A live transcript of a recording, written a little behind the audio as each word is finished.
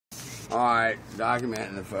Alright,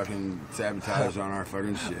 documenting the fucking sabotage on our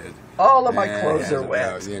fucking shit. All of my clothes are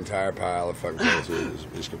wet. The entire pile of fucking clothes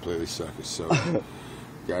is completely suckers. So,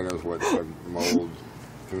 God knows what fucking mold.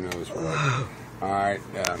 Who knows what. Alright,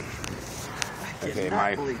 okay,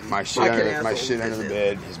 my shit under the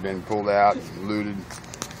bed has been pulled out, looted,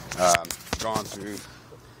 gone through.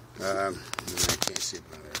 I can't see up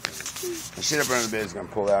under there. My shit up under the bed has been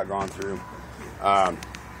pulled out, gone through.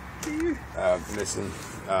 Listen,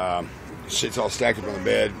 shit's all stacked up on the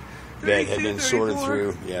bed. Bed had been sorted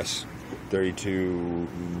through. Yes, 32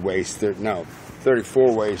 waste.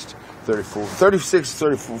 34 waste. 34, 36,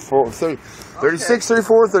 34, 30, 36,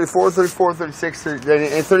 34, 34, 34, 36, 30,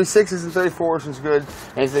 and 36 isn't 34, so it's good.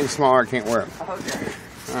 Anything smaller, I can't wear them. Okay.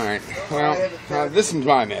 Alright, well, this is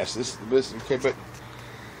my mess. This, okay, but,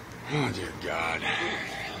 oh dear God.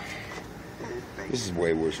 This is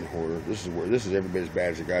way worse than hoarder. This is every bit as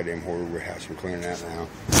bad as a goddamn hoarder house we're cleaning out now.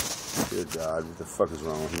 Dear God, what the fuck is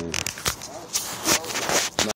wrong with me?